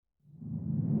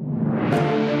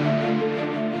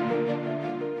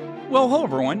Well, hello,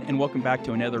 everyone, and welcome back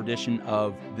to another edition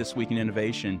of This Week in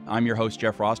Innovation. I'm your host,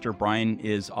 Jeff Roster. Brian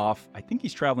is off. I think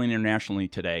he's traveling internationally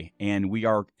today, and we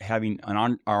are having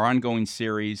our ongoing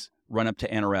series run up to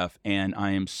NRF, and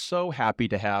I am so happy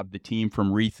to have the team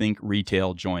from Rethink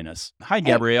Retail join us. Hi,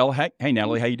 Gabrielle. Hey,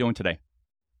 Natalie. How you doing today?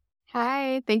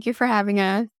 Hi. Thank you for having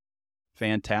us.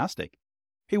 Fantastic.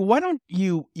 Hey, why don't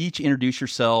you each introduce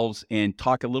yourselves and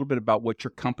talk a little bit about what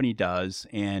your company does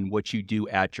and what you do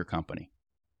at your company?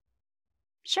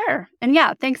 Sure. And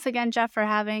yeah, thanks again, Jeff, for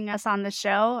having us on the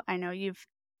show. I know you've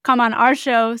come on our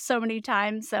show so many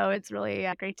times, so it's really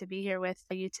great to be here with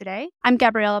you today. I'm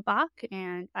Gabriella Bach,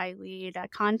 and I lead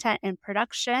content and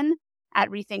production at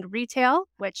Rethink Retail,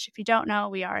 which, if you don't know,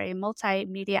 we are a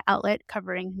multimedia outlet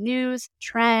covering news,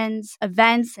 trends,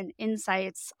 events, and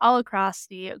insights all across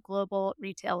the global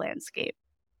retail landscape.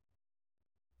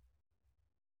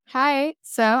 Hi.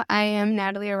 So I am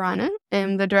Natalie Arana.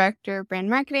 I'm the Director of Brand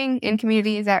Marketing and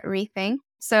Communities at Rethink.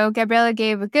 So Gabriella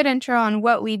gave a good intro on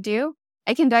what we do.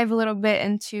 I can dive a little bit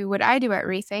into what I do at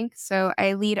Rethink. So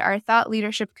I lead our thought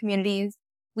leadership communities.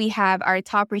 We have our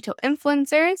top retail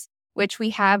influencers, which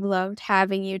we have loved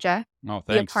having you, Jeff,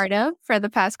 be a part of for the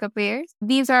past couple of years.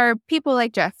 These are people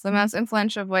like Jeff, the most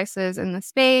influential voices in the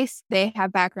space. They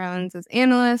have backgrounds as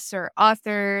analysts or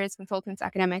authors, consultants,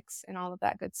 academics, and all of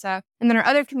that good stuff. And then our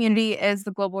other community is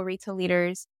the Global Retail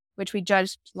Leaders, which we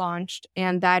just launched.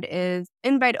 And that is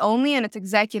invite only, and it's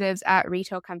executives at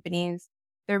retail companies.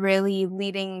 They're really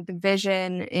leading the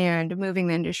vision and moving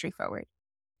the industry forward.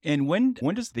 And when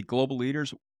does the Global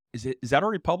Leaders, is that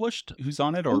already published? Who's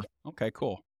on it? Or okay,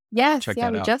 cool. Yes, we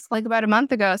just about a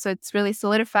month ago. So it's really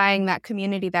solidifying that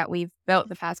community that we've built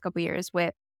the past couple of years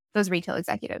with those retail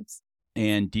executives.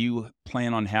 And do you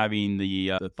plan on having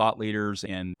the thought leaders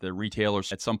and the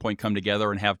retailers at some point come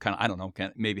together and have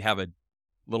maybe have a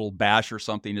little bash or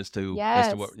something as to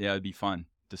what? Yeah, it'd be fun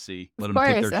to see. Of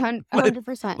course, 100%.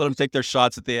 Let them take their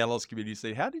shots at the analyst community and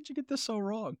say, "How did you get this so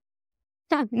wrong?"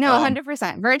 Yeah, no,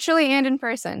 100%, virtually and in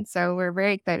person. So we're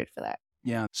very excited for that.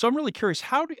 Yeah. So I'm really curious,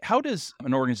 how does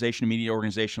an organization, a media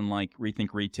organization like Rethink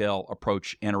Retail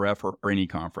approach NRF or any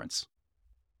conference?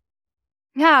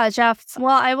 Yeah, Jeff.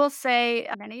 Well, I will say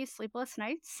many sleepless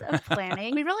nights of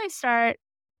planning. We really start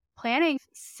planning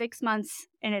 6 months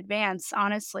in advance,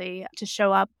 honestly, to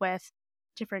show up with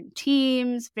different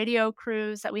teams, video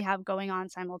crews that we have going on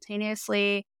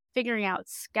simultaneously, figuring out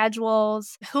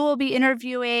schedules, who will be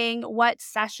interviewing, what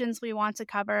sessions we want to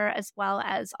cover, as well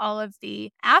as all of the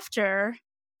after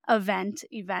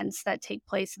events that take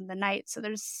place in the night. So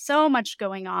there's so much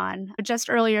going on. Just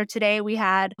earlier today, we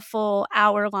had a full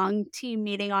hour-long team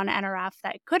meeting on NRF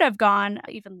that could have gone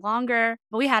even longer,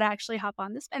 but we had to actually hop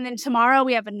on this. And then tomorrow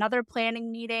we have another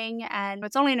planning meeting, and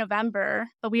it's only November,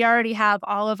 but we already have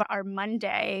all of our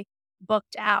Monday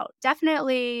booked out.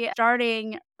 Definitely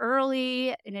starting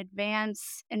early in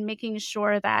advance and making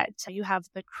sure that you have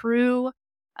the crew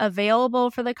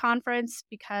available for the conference,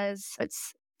 because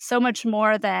it's so much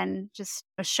more than just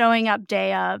a showing up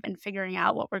day of and figuring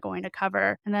out what we're going to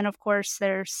cover. And then, of course,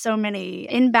 there's so many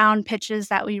inbound pitches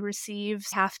that we receive.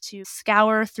 Have to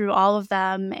scour through all of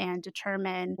them and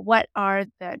determine what are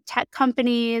the tech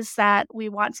companies that we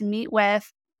want to meet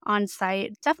with on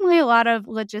site. Definitely a lot of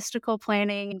logistical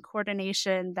planning and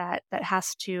coordination that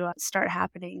has to start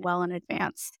happening well in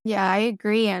advance. Yeah, I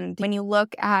agree. And when you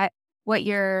look at what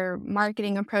your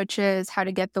marketing approach is, how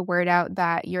to get the word out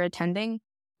that you're attending,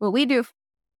 what we do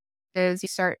is you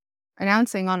start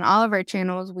announcing on all of our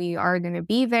channels, we are going to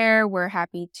be there. We're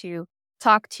happy to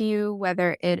talk to you,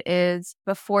 whether it is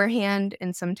beforehand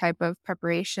in some type of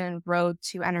preparation, road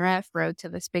to NRF, road to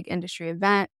this big industry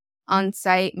event, on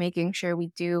site, making sure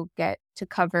we do get to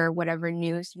cover whatever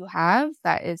news you have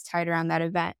that is tied around that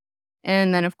event.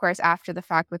 And then, of course, after the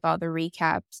fact with all the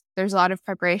recaps, there's a lot of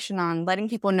preparation on letting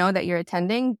people know that you're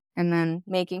attending and then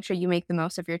making sure you make the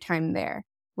most of your time there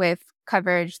with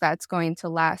coverage that's going to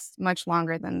last much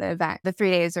longer than the event, the 3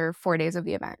 days or 4 days of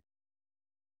the event.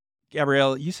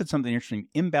 Gabrielle, you said something interesting.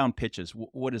 Inbound pitches.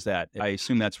 What is that? I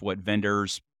assume that's what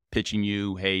vendors pitching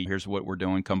you, hey, here's what we're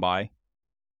doing, come by.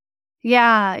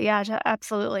 Yeah,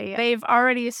 absolutely. They've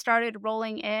already started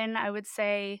rolling in, I would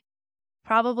say,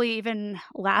 probably even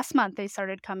last month they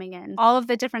started coming in. All of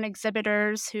the different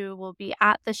exhibitors who will be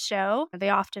at the show, they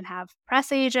often have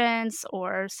press agents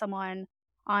or someone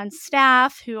on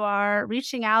staff who are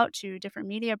reaching out to different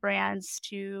media brands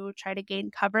to try to gain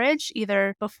coverage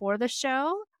either before the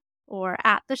show or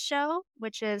at the show,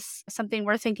 which is something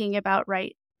we're thinking about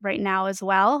right now as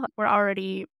well. We're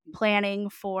already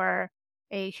planning for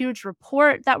a huge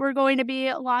report that we're going to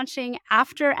be launching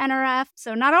after NRF.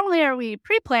 So not only are we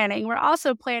pre-planning, we're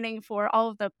also planning for all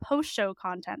of the post-show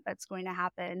content that's going to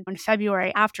happen in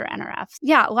February after NRF.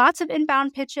 Yeah, lots of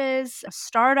inbound pitches,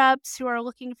 startups who are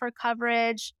looking for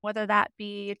coverage, whether that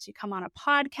be to come on a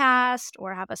podcast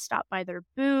or have us stop by their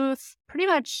booth. Pretty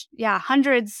much, yeah,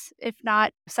 hundreds, if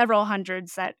not several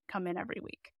hundreds that come in every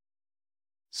week.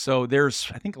 So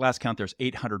there's, I think last count, there's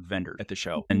 800 vendors at the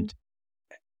show. And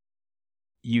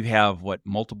you have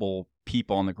multiple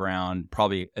people on the ground,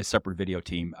 probably a separate video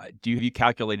team. Have you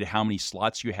calculated how many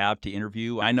slots you have to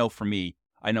interview? I know for me,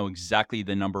 I know exactly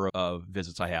the number of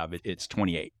visits I have. It's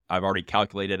 28. I've already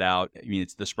calculated out. I mean,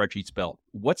 it's the spreadsheet's built.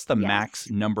 What's the max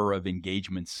number of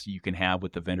engagements you can have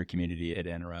with the vendor community at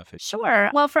NRF? Sure.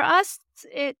 Well, for us,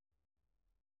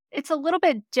 it's a little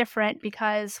bit different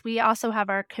because we also have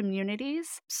our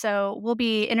communities. So we'll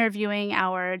be interviewing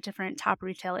our different top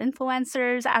retail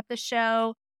influencers at the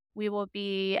show. We will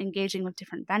be engaging with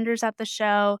different vendors at the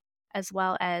show, as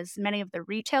well as many of the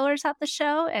retailers at the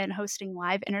show and hosting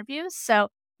live interviews. So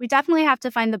we definitely have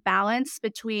to find the balance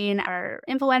between our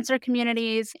influencer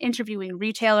communities, interviewing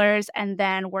retailers, and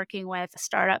then working with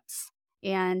startups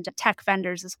and tech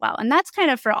vendors as well. And that's kind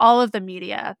of for all of the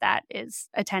media that is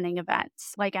attending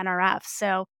events like NRF.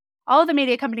 So all of the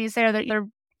media companies there, they're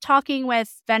talking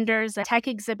with vendors, tech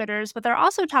exhibitors, but they're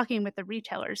also talking with the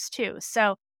retailers too.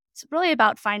 So it's really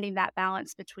about finding that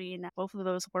balance between both of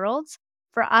those worlds.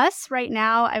 For us right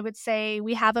now, I would say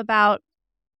we have about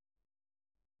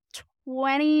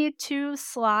 22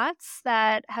 slots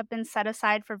that have been set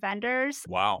aside for vendors.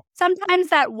 Wow. Sometimes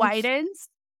that widens.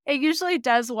 It usually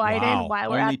does widen while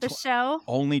we're at the show.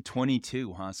 Only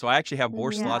 22, huh? So I actually have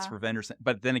more slots for vendors.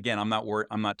 But then again, I'm not worried.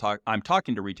 I'm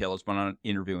talking to retailers, but I'm not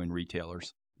interviewing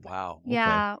retailers. Wow. Okay.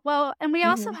 Yeah. Well, and we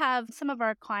also have some of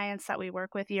our clients that we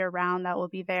work with year round that will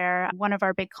be there. One of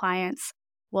our big clients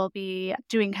will be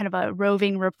doing kind of a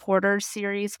roving reporter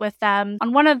series with them.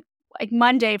 On one of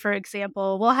Monday, for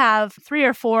example, we'll have 3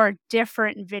 or 4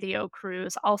 different video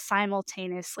crews all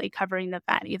simultaneously covering the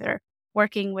event, either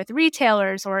working with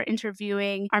retailers or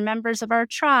interviewing our members of our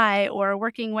tri, or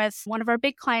working with one of our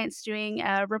big clients doing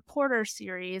a reporter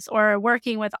series, or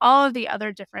working with all of the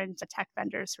other different tech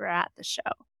vendors who are at the show.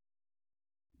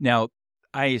 Now,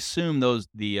 I assume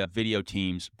the video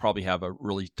teams probably have a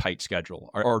really tight schedule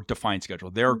or defined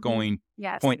schedule. They're going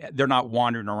they're not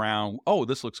wandering around, oh,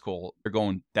 this looks cool. They're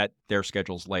going that their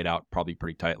schedule's laid out probably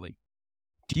pretty tightly.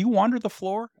 Do you wander the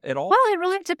floor at all? Well, it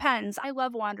really depends. I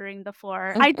love wandering the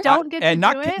floor. I don't get to do it. And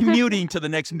not commuting to the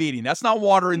next meeting. That's not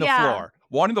wandering the floor.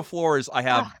 Wandering the floor is I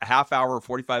have a half hour,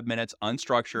 45 minutes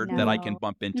unstructured that I can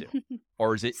bump into.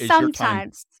 Or is Sometimes. Your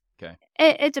time? Okay.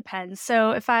 It depends.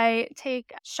 So if I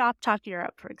take Shop Talk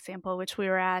Europe, for example, which we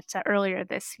were at earlier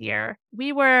this year,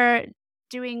 we were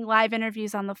doing live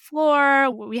interviews on the floor.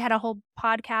 We had a whole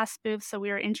podcast booth, so we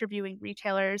were interviewing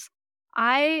retailers.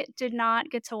 I did not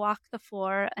get to walk the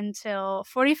floor until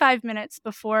 45 minutes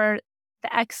before the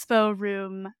expo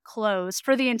room closed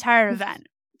for the entire event.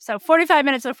 So 45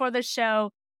 minutes before the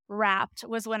show wrapped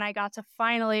was when I got to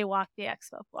finally walk the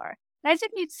expo floor. And I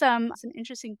did meet some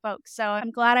interesting folks, so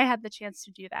I'm glad I had the chance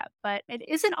to do that. But it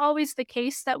isn't always the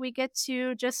case that we get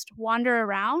to just wander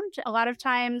around. A lot of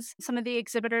times, some of the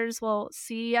exhibitors will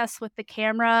see us with the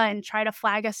camera and try to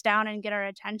flag us down and get our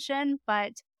attention.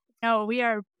 But no, we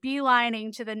are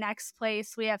beelining to the next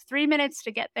place. We have 3 minutes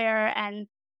to get there, and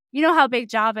you know how big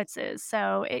Javits is,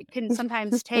 so it can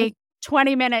sometimes take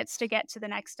 20 minutes to get to the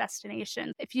next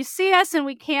destination. If you see us and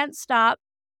we can't stop,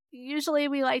 usually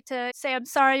we like to say, I'm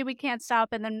sorry, we can't stop.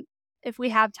 And then if we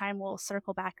have time, we'll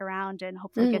circle back around and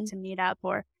hopefully get to meet up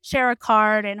or share a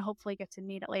card and hopefully get to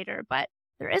meet it later. But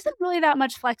there isn't really that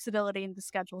much flexibility in the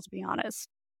schedule, to be honest.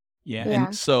 Yeah.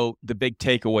 And so the big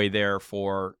takeaway there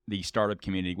for the startup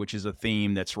community, which is a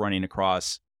theme that's running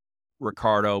across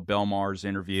Ricardo Belmar's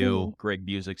interview, Greg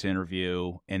Busick's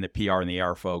interview, and the PR and the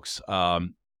AR folks,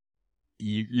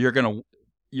 you're going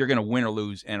to win or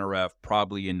lose NRF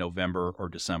probably in November or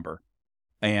December.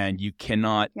 And you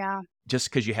cannot,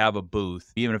 just because you have a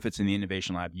booth, even if it's in the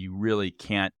Innovation Lab, you really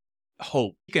can't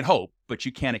hope. You can hope, but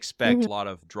you can't expect a lot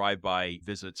of drive-by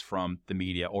visits from the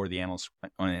media or the analyst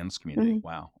community.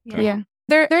 Wow. Okay. Yeah.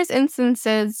 There's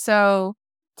instances, so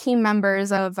team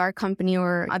members of our company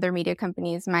or other media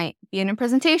companies might be in a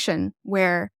presentation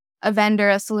where a vendor,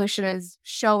 a solution is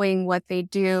showing what they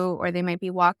do, or they might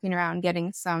be walking around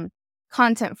getting some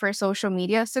content for social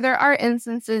media. So there are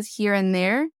instances here and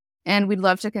there, and we'd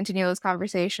love to continue those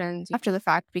conversations after the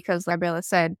fact because, like Gabriela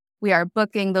said, we are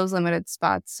booking those limited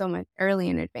spots so much early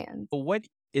in advance. What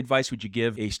advice would you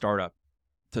give a startup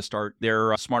to start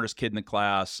their smartest kid in the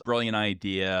class, brilliant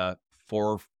idea,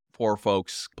 four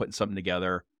folks putting something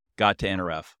together, got to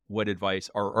NRF. What advice,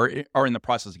 or are in the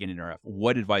process of getting NRF,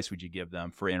 what advice would you give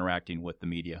them for interacting with the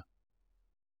media?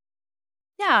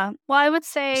 Yeah. Well, I would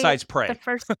say Besides pray.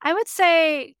 I would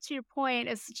say, to your point,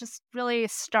 is just really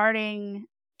starting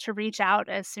to reach out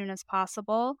as soon as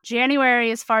possible. January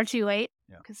is far too late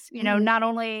because, not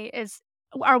only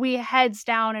are we heads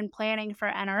down and planning for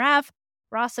NRF,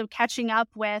 we're also catching up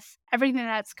with everything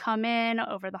that's come in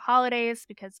over the holidays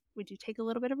because we do take a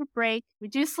little bit of a break. We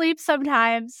do sleep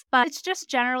sometimes, but it's just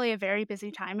generally a very busy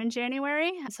time in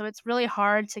January. So it's really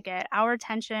hard to get our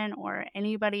attention or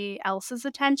anybody else's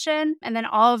attention. And then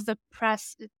all of the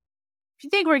press, if you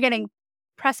think we're getting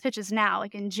press pitches now,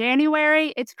 like in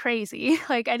January, it's crazy.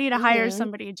 Like I need to hire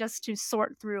somebody just to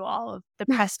sort through all of the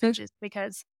press pitches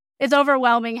because it's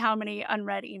overwhelming how many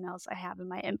unread emails I have in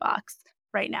my inbox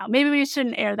right now. Maybe we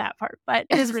shouldn't air that part, but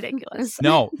it is ridiculous.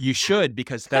 No, you should,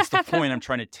 because that's the point I'm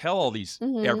trying to tell all these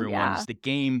everyone is the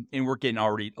game, and we're getting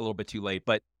already a little bit too late,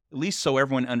 but at least so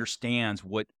everyone understands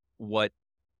what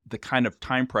the kind of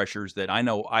time pressures that I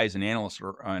know I as an analyst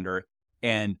are under.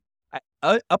 And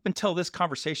up until this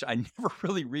conversation, I never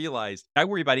really realized I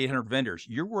worry about 800 vendors.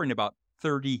 You're worrying about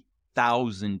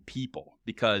 30,000 people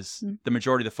because the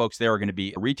majority of the folks there are going to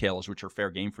be retailers, which are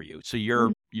fair game for you. So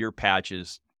your patch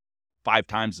is 5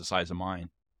 times the size of mine.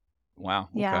 Wow.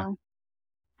 Okay. Yeah,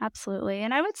 absolutely.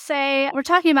 And I would say we're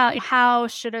talking about how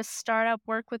should a startup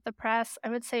work with the press. I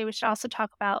would say we should also talk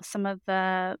about some of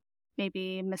the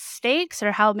maybe mistakes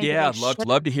or how maybe I'd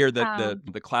love to hear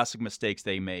the classic mistakes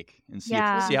they make and see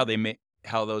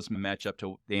how those match up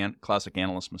to the classic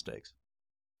analyst mistakes.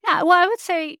 Yeah, well, I would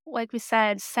say, like we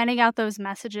said, sending out those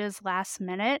messages last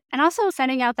minute and also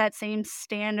sending out that same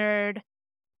standard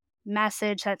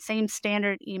message, that same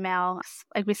standard email.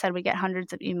 Like we said, we get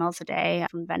hundreds of emails a day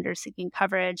from vendors seeking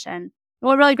coverage. And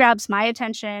what really grabs my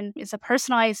attention is a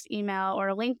personalized email or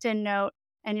a LinkedIn note.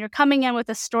 And you're coming in with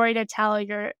a story to tell.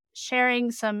 You're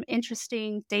sharing some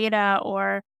interesting data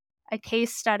or a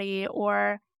case study,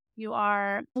 or you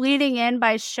are leading in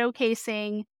by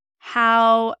showcasing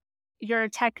how your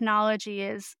technology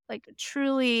is like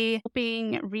truly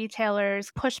helping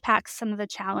retailers push back some of the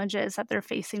challenges that they're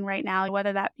facing right now,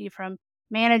 whether that be from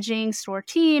managing store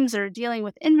teams or dealing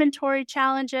with inventory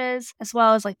challenges, as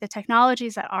well as like the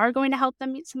technologies that are going to help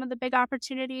them meet some of the big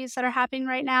opportunities that are happening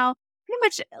right now. Pretty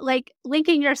much like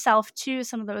linking yourself to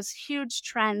some of those huge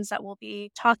trends that we'll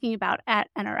be talking about at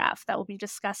NRF, that we'll be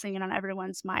discussing it on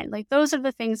everyone's mind. Like those are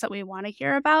the things that we want to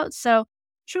hear about. So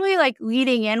truly like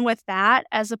leading in with that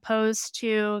as opposed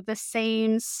to the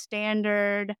same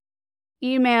standard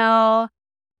email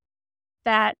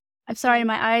that, I'm sorry,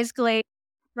 my eyes glaze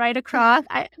right across.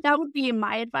 That would be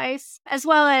my advice, as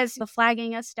well as the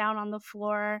flagging us down on the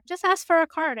floor. Just ask for a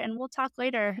card and we'll talk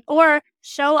later. Or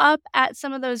show up at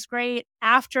some of those great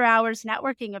after hours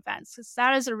networking events, because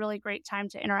that is a really great time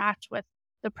to interact with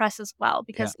the press as well.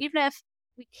 Because even if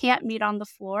we can't meet on the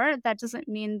floor, that doesn't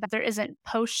mean that there isn't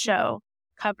post-show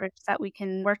coverage that we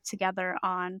can work together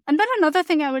on. And then another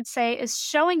thing I would say is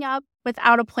showing up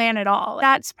without a plan at all.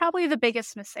 That's probably the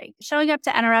biggest mistake. Showing up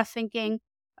to NRF thinking,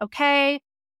 okay,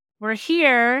 we're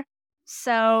here,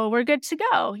 so we're good to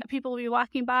go. People will be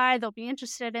walking by, they'll be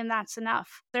interested, and that's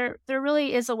enough. There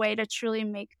really is a way to truly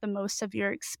make the most of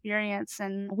your experience.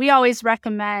 And we always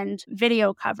recommend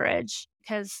video coverage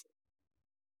because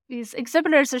these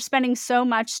exhibitors are spending so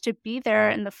much to be there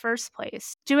in the first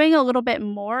place. Doing a little bit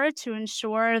more to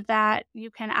ensure that you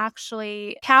can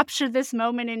actually capture this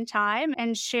moment in time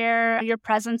and share your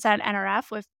presence at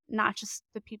NRF with not just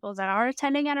the people that are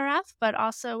attending NRF, but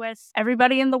also with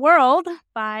everybody in the world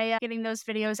by getting those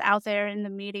videos out there in the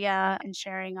media and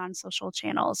sharing on social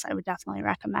channels. I would definitely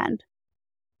recommend.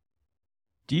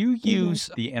 Do you use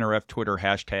the NRF Twitter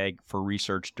hashtag for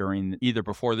research during either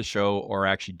before the show or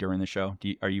actually during the show?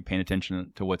 Are you paying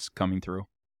attention to what's coming through?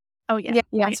 Oh, yeah.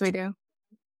 Yes, we do.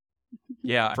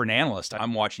 Yeah. For an analyst,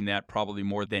 I'm watching that probably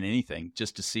more than anything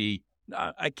just to see.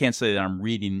 I can't say that I'm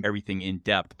reading everything in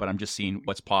depth, but I'm just seeing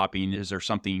what's popping. Is there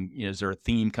something, is there a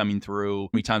theme coming through? How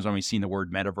many times have we seen the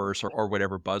word metaverse or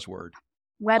whatever buzzword?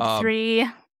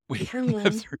 Web3.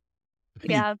 Web3.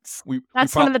 Yeah,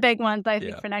 that's one of the big ones, I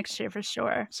think, for next year for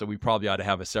sure. So we probably ought to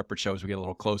have a separate show as we get a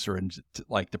little closer and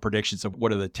like the predictions of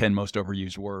what are the 10 most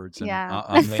overused words. And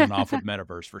I'm laying off with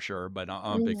metaverse for sure, but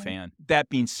I'm a big fan. That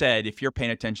being said, if you're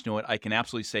paying attention to it, I can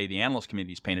absolutely say the analyst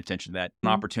community is paying attention to that. An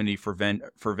opportunity for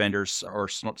vendors or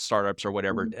startups or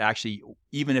whatever, actually,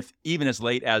 even as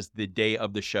late as the day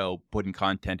of the show, putting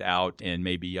content out and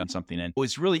maybe something in. It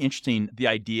was really interesting, the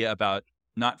idea about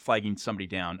not flagging somebody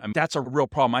down. I mean, that's a real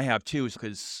problem I have too, is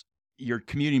because you're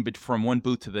commuting from one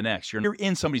booth to the next. You're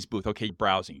in somebody's booth, okay, you're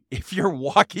browsing. If you're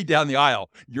walking down the aisle,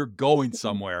 you're going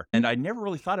somewhere. And I never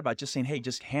really thought about just saying, hey,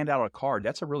 just hand out a card.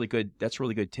 That's a really good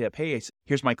tip. Hey,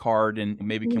 here's my card, and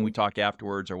maybe can we talk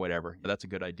afterwards or whatever. That's a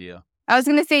good idea. I was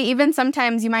going to say, even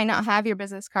sometimes you might not have your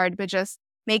business card, but just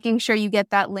making sure you get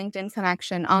that LinkedIn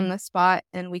connection on the spot,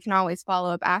 and we can always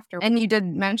follow up after. And you did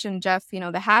mention, Jeff, the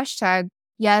hashtag.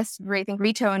 Yes, I think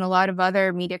Retail and a lot of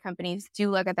other media companies do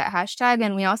look at that hashtag,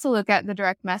 and we also look at the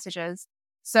direct messages.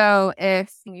 So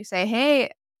if you say,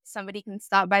 hey, somebody can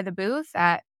stop by the booth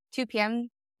at 2 p.m.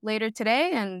 later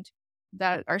today, and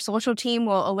that our social team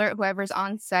will alert whoever's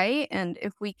on site. And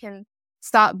if we can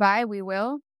stop by, we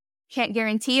will. Can't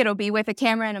guarantee it'll be with a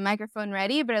camera and a microphone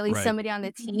ready, but at least somebody on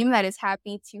the team that is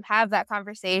happy to have that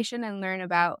conversation and learn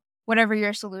about whatever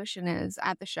your solution is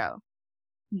at the show.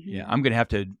 Yeah, I'm going to have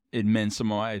to amend some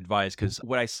of my advice, because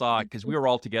what I saw, because we were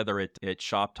all together at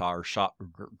Shop Talk or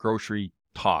Grocery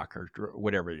Talk or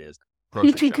whatever it is.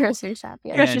 Grocery shop.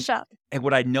 Yeah. Grocery shop. And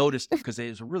what I noticed, because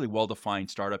there's a really well-defined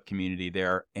startup community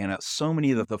there, and so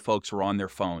many of the folks were on their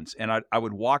phones. And I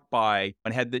would walk by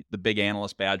and had the big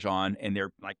analyst badge on, and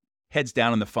they're like heads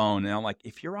down on the phone. And I'm like,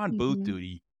 if you're on booth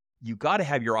duty, you got to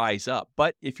have your eyes up.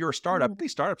 But if you're a startup,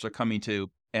 these startups are coming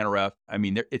to NRF. I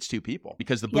mean, it's two people,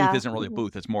 because the booth isn't really a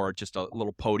booth. It's more just a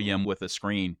little podium with a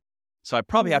screen. So I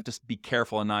probably have to be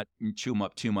careful and not chew them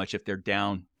up too much if they're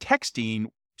down texting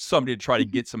somebody to try to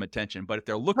get some attention. But if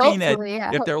they're looking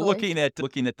looking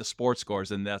at the sports scores,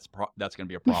 then that's going to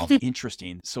be a problem.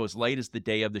 Interesting. So as late as the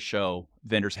day of the show,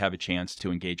 vendors have a chance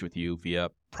to engage with you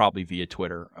probably via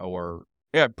Twitter or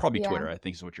Twitter, I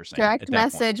think is what you're saying. Direct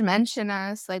message, mention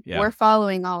us. We're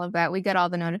following all of that. We get all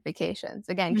the notifications.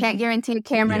 Again, can't guarantee a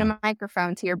camera and a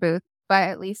microphone to your booth, but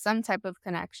at least some type of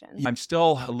connection. I'm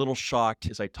still a little shocked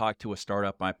as I talk to a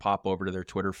startup, I pop over to their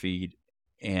Twitter feed,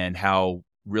 and how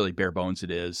really bare bones it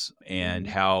is, and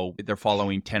how they're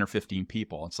following 10 or 15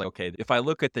 people. It's like, okay, if I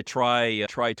look at the Try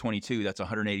 22, that's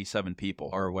 187 people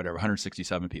or whatever,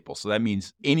 167 people. So that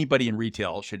means anybody in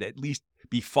retail should at least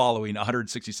be following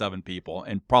 167 people,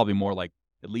 and probably more, like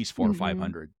at least 400 or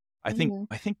 500. I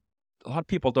think a lot of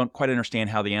people don't quite understand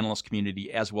how the analyst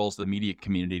community, as well as the media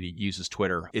community, uses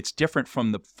Twitter. It's different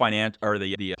from the finance or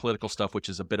the political stuff, which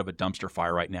is a bit of a dumpster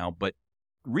fire right now. But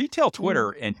retail Twitter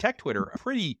and tech Twitter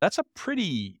that's a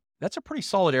pretty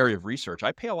solid area of research.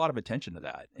 I pay a lot of attention to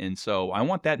that. And so I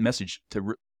want that message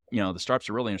to, the startups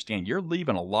to really understand you're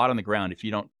leaving a lot on the ground if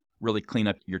you don't really clean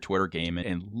up your Twitter game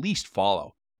and at least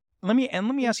follow. Let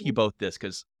me ask you both this,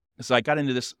 because as I got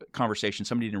into this conversation,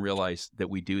 somebody didn't realize that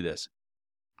we do this.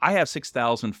 I have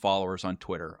 6,000 followers on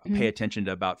Twitter. I pay attention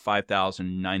to about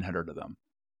 5,900 of them.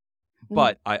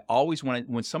 But I always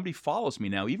when somebody follows me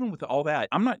now, even with all that,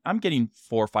 I'm getting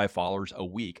 4 or 5 followers a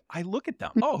week. I look at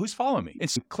them. Oh, who's following me?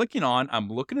 It's clicking on, I'm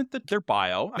looking at their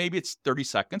bio. Maybe it's 30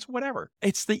 seconds, whatever.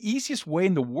 It's the easiest way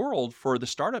in the world for the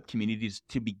startup communities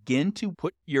to begin to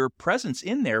put your presence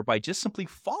in there by just simply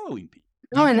following people.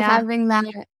 Oh, and having that,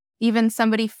 even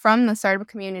somebody from the startup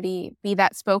community be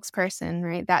that spokesperson,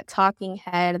 right? That talking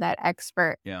head, that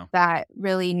expert that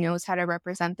really knows how to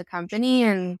represent the company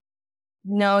and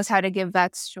knows how to give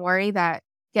that story that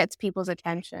gets people's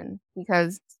attention.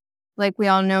 Because like we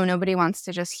all know, nobody wants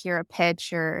to just hear a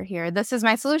pitch or hear, this is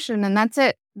my solution, and that's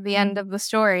it. The end of the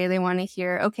story. They want to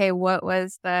hear, okay, what were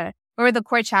the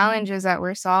core challenges that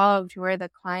were solved? Who were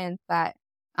the clients that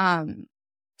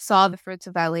saw the fruits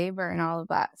of that labor and all of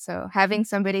that? So having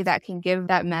somebody that can give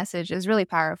that message is really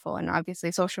powerful. And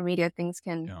obviously social media things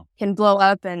can blow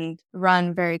up and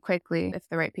run very quickly if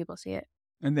the right people see it.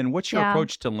 And then what's your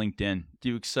approach to LinkedIn? Do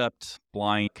you accept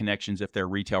blind connections if they're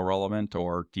retail relevant,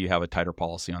 or do you have a tighter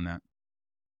policy on that?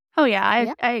 Oh,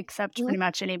 yeah. I accept pretty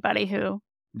much anybody who...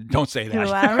 Don't say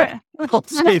that. Don't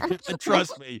say that.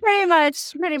 Trust me. Pretty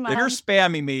much. If you're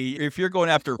spamming me, if you're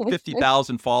going after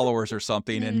 50,000 followers or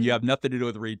something and you have nothing to do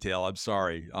with retail, I'm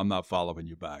sorry. I'm not following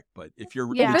you back. But if you're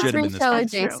legitimate in this retail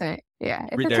adjacent. Yeah.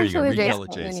 If there you go. Retail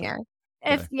adjacent.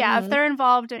 If they're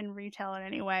involved in retail in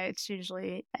any way, it's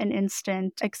usually an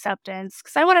instant acceptance,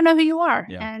 because I want to know who you are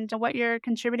and what you're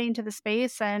contributing to the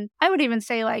space. And I would even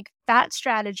say that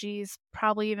strategy is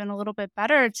probably even a little bit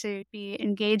better to be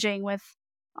engaging with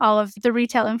all of the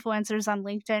retail influencers on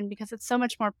LinkedIn, because it's so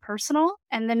much more personal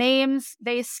and the names,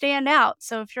 they stand out.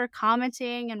 So if you're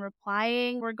commenting and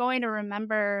replying, we're going to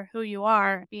remember who you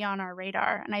are, be on our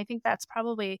radar. And I think that's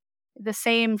probably the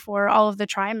same for all of the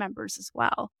Try members as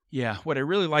well. Yeah. What I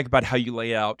really like about how you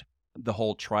lay out the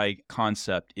whole Try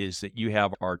concept is that you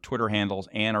have our Twitter handles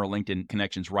and our LinkedIn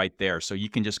connections right there. So you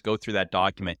can just go through that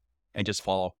document and just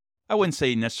follow. I wouldn't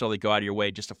say necessarily go out of your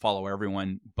way just to follow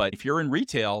everyone, but if you're in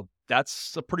retail,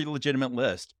 that's a pretty legitimate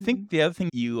list. I think the other thing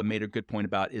you made a good point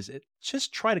about is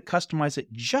just try to customize it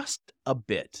just a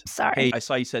bit. Sorry. Hey, I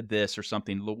saw you said this or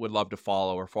something, would love to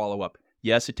follow or follow up.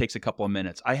 Yes, it takes a couple of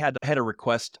minutes. I had a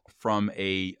request from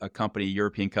a company,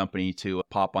 European company, to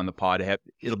pop on the pod.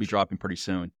 It'll be dropping pretty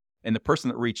soon. And the person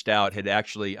that reached out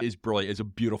is brilliant. It's a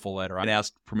beautiful letter. I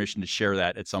asked permission to share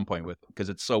that at some point because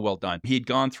it's so well done. He'd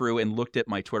gone through and looked at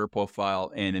my Twitter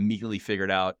profile and immediately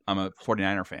figured out I'm a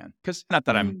 49er fan. Because not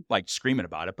that I'm like screaming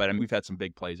about it, but I mean, we've had some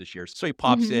big plays this year. So he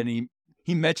pops in,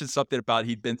 he mentioned something about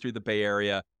he'd been through the Bay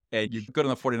Area. And you go to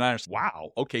the 49ers,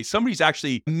 wow, okay, somebody's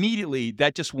actually immediately,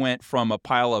 that just went from a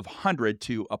pile of 100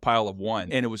 to a pile of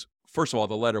 1. And it was, first of all,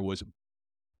 the letter was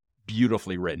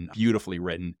beautifully written.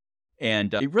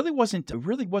 And it really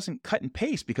wasn't cut and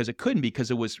paste because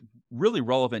it was really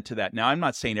relevant to that. Now, I'm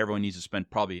not saying everyone needs to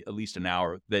spend probably at least an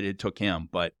hour that it took him,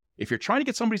 but if you're trying to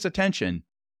get somebody's attention,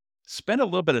 spend a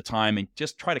little bit of time and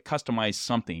just try to customize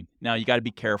something. Now, you got to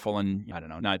be careful and, I don't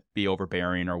know, not be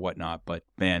overbearing or whatnot, but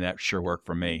man, that sure worked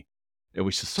for me. It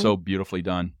was just so beautifully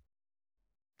done.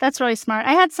 That's really smart.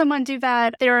 I had someone do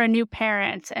that. They were a new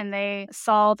parent and they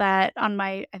saw that on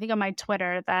my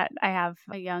Twitter that I have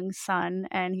a young son.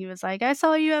 And he was like, I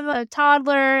saw you have a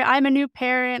toddler. I'm a new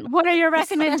parent. What are your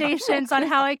recommendations on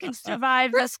how I can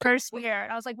survive this first year?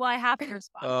 And I was like, well, I have to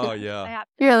respond. Oh, yeah.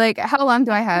 You're like, how long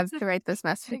do I have to write this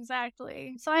message?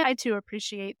 Exactly. So I too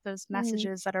appreciate those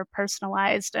messages that are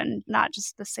personalized and not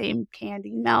just the same canned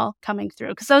email coming through.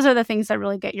 Because those are the things that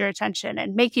really get your attention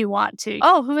and make you want to,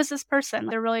 oh, who is this person?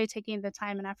 They're really taking the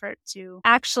time and effort to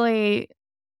actually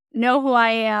know who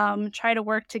I am, try to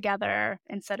work together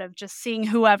instead of just seeing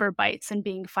whoever bites and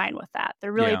being fine with that.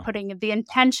 They're really putting the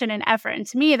intention and effort. And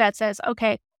to me, that says,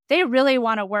 okay, they really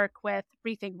want to work with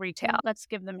Rethink Retail. Let's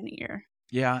give them an ear.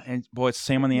 Yeah. And boy, it's the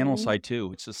same on the animal side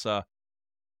too. It's just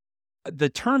the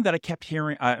term that I kept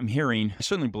hearing, I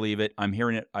certainly believe it. I'm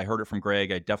hearing it. I heard it from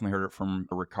Greg. I definitely heard it from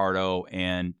Ricardo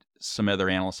and some other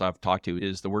analysts I've talked to,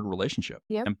 is the word relationship.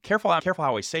 Yep. I'm careful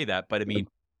how I say that, but I mean,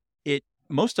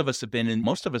 most of us have been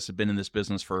in this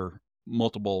business for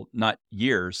multiple, not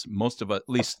years, most of us, at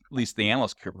least the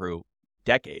analyst crew,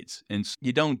 decades. And so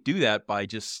you don't do that by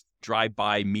just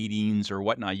drive-by meetings or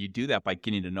whatnot. You do that by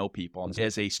getting to know people. And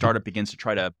as a startup begins to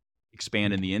try to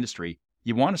expand in the industry,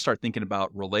 you want to start thinking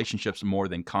about relationships more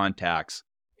than contacts.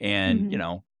 And,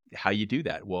 how you do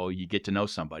that? Well, you get to know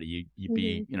somebody. You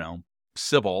be,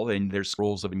 civil, and there's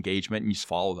rules of engagement, and you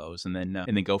follow those, and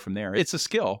then go from there. It's a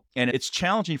skill, and it's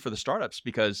challenging for the startups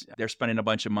because they're spending a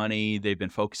bunch of money. They've been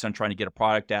focused on trying to get a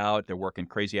product out. They're working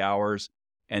crazy hours,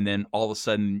 and then all of a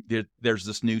sudden there's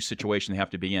this new situation they have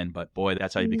to be in. But boy,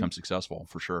 that's how you become successful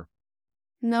for sure.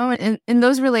 No, in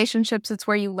those relationships, it's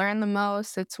where you learn the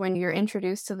most. It's when you're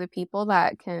introduced to the people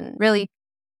that can really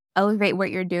elevate what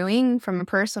you're doing from a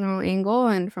personal angle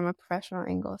and from a professional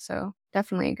angle. So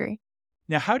definitely agree.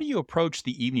 Now, how do you approach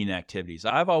the evening activities?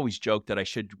 I've always joked that I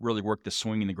should really work the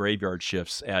swing and the graveyard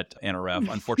shifts at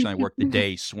NRF. Unfortunately, I work the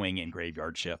day swing and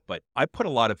graveyard shift, but I put a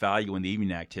lot of value in the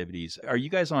evening activities. Are you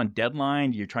guys on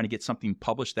deadline? You're trying to get something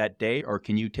published that day, or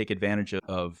can you take advantage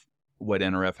of what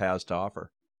NRF has to offer?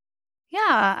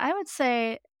 Yeah, I would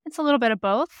say it's a little bit of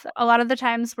both. A lot of the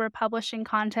times we're publishing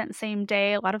content same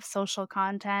day, a lot of social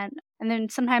content. And then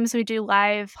sometimes we do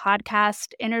live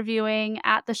podcast interviewing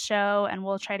at the show, and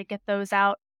we'll try to get those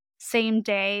out same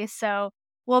day. So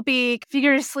we'll be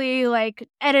furiously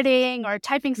editing or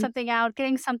typing something out,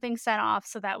 getting something sent off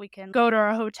so that we can go to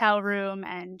our hotel room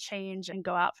and change and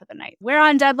go out for the night. We're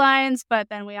on deadlines, but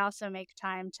then we also make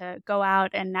time to go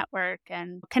out and network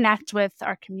and connect with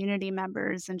our community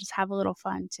members and just have a little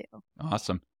fun too.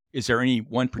 Awesome. Is there any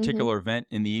one particular event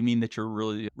in the evening that you're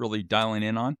really, really dialing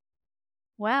in on?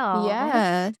 Well,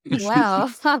 yeah.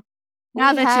 Well,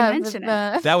 now that you mention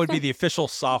it. That would be the official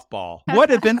softball.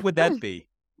 What event would that be?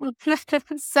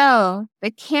 So the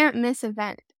can't miss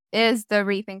event is the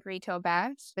Rethink Retail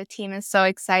Bash. The team is so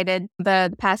excited.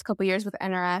 The past couple years with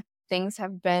NRF, things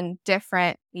have been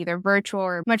different, either virtual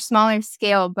or much smaller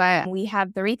scale, but we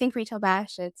have the Rethink Retail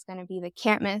Bash. It's going to be the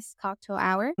can't miss cocktail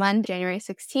hour, Monday, January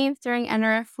 16th during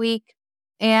NRF week.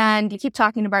 And you keep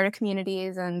talking about our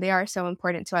communities, and they are so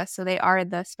important to us. So they are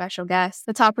the special guests,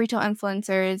 the top retail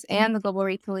influencers, and the global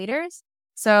retail leaders.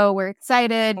 So we're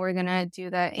excited. We're going to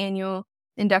do the annual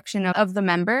induction of the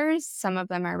members. Some of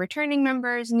them are returning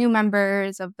members, new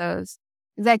members of those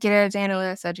executives,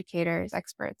 analysts, educators,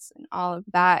 experts, and all of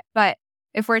that. But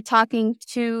if we're talking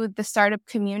to the startup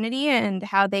community and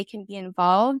how they can be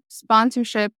involved,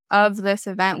 sponsorship of this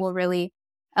event will really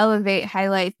elevate,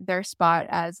 highlight their spot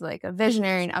as like a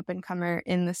visionary and up-and-comer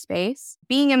in the space.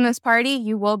 Being in this party,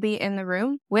 you will be in the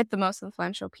room with the most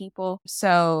influential people.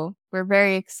 So we're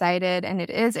very excited, and it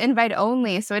is invite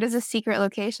only. So it is a secret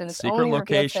location. It's Secret only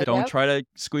location. Don't Yep. try to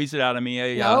squeeze it out of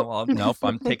me. Nope. Nope.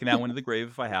 I'm taking that one to the grave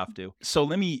if I have to. So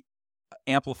let me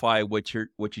amplify what you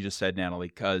just said, Natalie,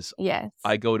 because Yes.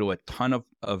 I go to a ton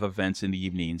of events in the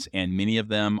evenings, and many of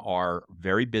them are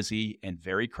very busy and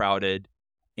very crowded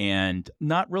and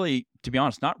not really, to be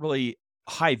honest, not really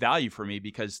high value for me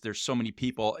because there's so many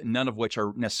people, none of which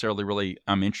are necessarily really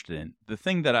I'm interested in. The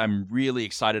thing that I'm really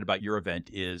excited about your event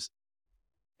is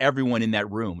everyone in that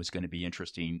room is going to be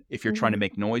interesting. If you're trying to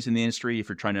make noise in the industry, if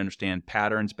you're trying to understand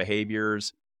patterns,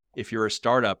 behaviors, if you're a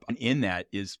startup in that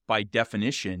is by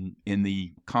definition in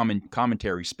the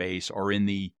commentary space or in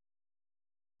the,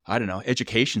 I don't know,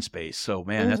 education space. So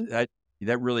man, that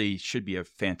really should be a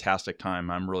fantastic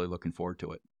time. I'm really looking forward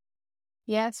to it.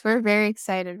 Yes, we're very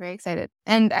excited, very excited.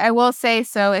 And I will say,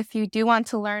 so if you do want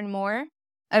to learn more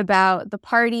about the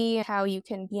party, how you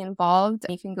can be involved,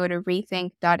 you can go to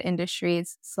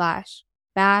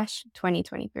rethink.industries/bash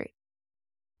 2023.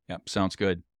 Yep, sounds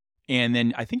good. And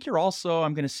then I think you're also,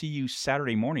 I'm going to see you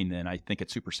Saturday morning then, I think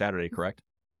it's Super Saturday, correct?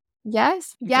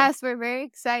 Yes, Okay. yes, we're very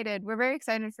excited. We're very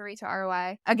excited for Retail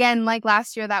ROI. Again, like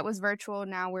last year, that was virtual.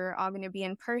 Now we're all going to be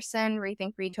in person.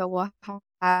 Rethink Retail will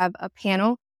have a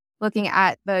panel looking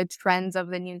at the trends of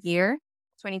the new year,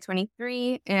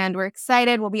 2023. And we're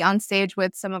excited. We'll be on stage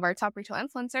with some of our top retail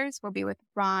influencers. We'll be with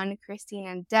Ron, Christine,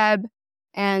 and Deb,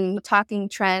 and talking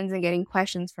trends and getting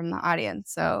questions from the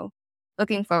audience. So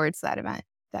looking forward to that event,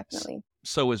 definitely.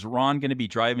 So is Ron going to be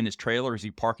driving his trailer? Is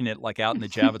he parking it like out in the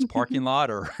Javits parking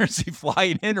lot, or is he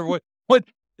flying in, or what?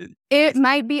 It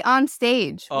might be on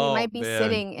stage. Oh, we might be man.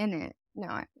 sitting in it. No,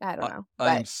 I don't know. But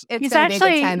I'm it's He's going to be a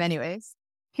actually- good time anyways.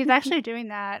 He's actually doing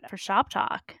that for Shop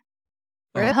Talk.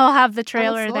 Really? He'll have the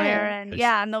trailer Florida. there, and Nice.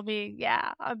 and they'll be,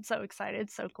 I'm so excited.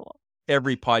 It's so cool.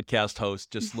 Every podcast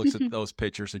host just looks at those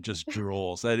pictures and just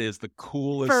drools. That is the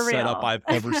coolest For real. setup I've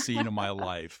ever seen in my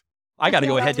life. I got to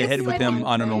go Yeah, head to head just with them like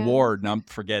on an that. award, and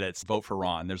forget it. It's vote for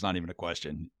Ron. There's not even a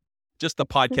question. Just the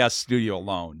podcast studio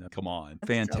alone. Come on. That's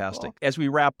so Fantastic. cool. As we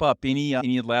wrap up,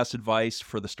 any last advice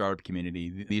for the startup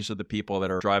community? These are the people that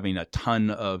are driving a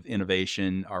ton of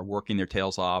innovation, are working their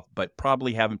tails off, but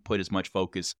probably haven't put as much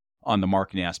focus on the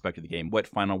marketing aspect of the game. What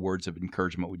final words of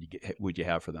encouragement would you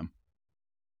have for them?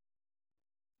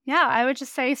 Yeah, I would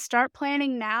just say start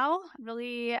planning now.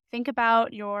 Really think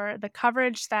about the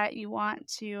coverage that you want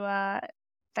to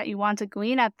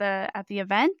glean at the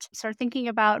event. Start thinking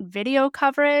about video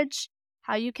coverage,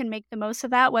 how you can make the most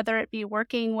of that, whether it be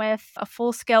working with a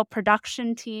full-scale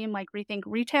production team like Rethink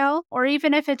Retail, or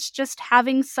even if it's just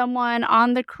having someone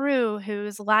on the crew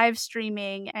who's live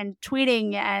streaming and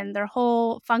tweeting and their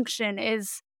whole function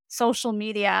is social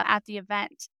media at the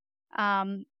event.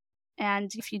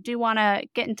 And if you do want to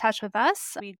get in touch with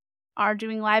us, we are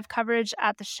doing live coverage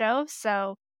at the show.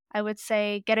 So I would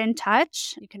say get in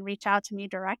touch. You can reach out to me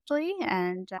directly,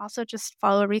 and also just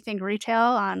follow Rethink Retail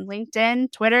on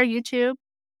LinkedIn, Twitter, YouTube,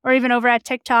 or even over at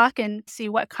TikTok and see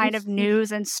what kind of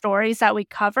news and stories that we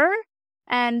cover.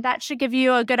 And that should give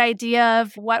you a good idea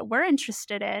of what we're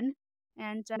interested in.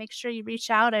 And make sure you reach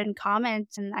out and comment,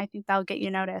 and I think that'll get you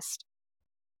noticed.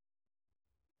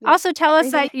 Also, tell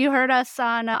us that you heard us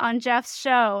on Jeff's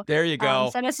show. There you go.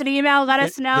 Send us an email, let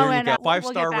us know. There you and go. we'll get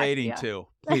 5-star back to rating you. too.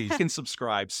 Please, you can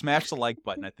subscribe. Smash the like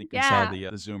button. I think is how the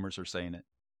Zoomers are saying it.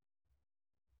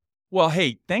 Well,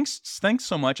 hey, thanks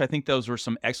so much. I think those were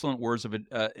some excellent words of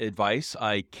advice.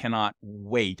 I cannot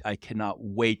wait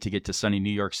to get to sunny New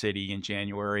York City in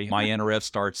January. My NRF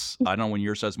starts, I don't know when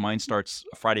yours does, mine starts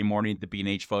Friday morning at the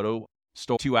B&H Photo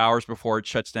Store 2 hours before it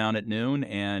shuts down at noon,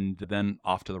 and then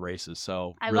off to the races.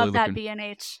 So I really love that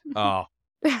B&H. Oh,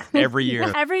 every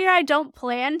year. Every year I don't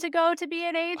plan to go to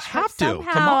B&H. Have but to. Come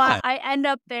somehow on. I end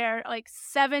up there like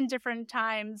 7 different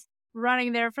times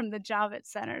running there from the Javits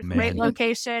Center. Man. Great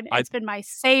location. It's been my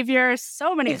savior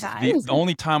so many times. The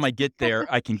only time I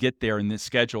can get there in this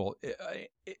schedule,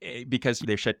 because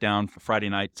they shut down for Friday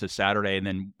night to Saturday, and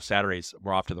then Saturdays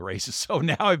we're off to the races. So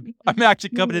now I'm actually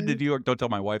coming into New York. Don't tell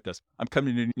my wife this. I'm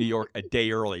coming to New York a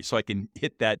day early so I can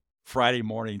hit that Friday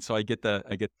morning. So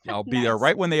I'll be there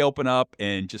right when they open up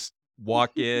and just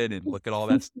walk in and look at all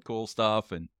that cool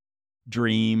stuff and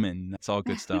dream, and that's all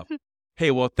good stuff. Hey,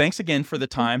 well, thanks again for the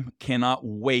time. Cannot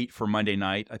wait for Monday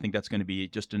night. I think that's going to be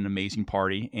just an amazing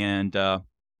party, and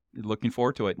looking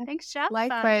forward to it. Thanks, Jeff.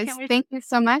 Likewise. Thank you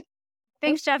so much.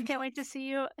 Thanks, Jeff. Can't wait to see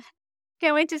you.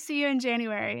 Can't wait to see you in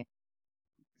January.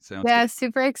 Sounds good.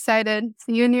 Super excited.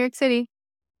 See you in New York City.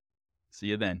 See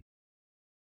you then.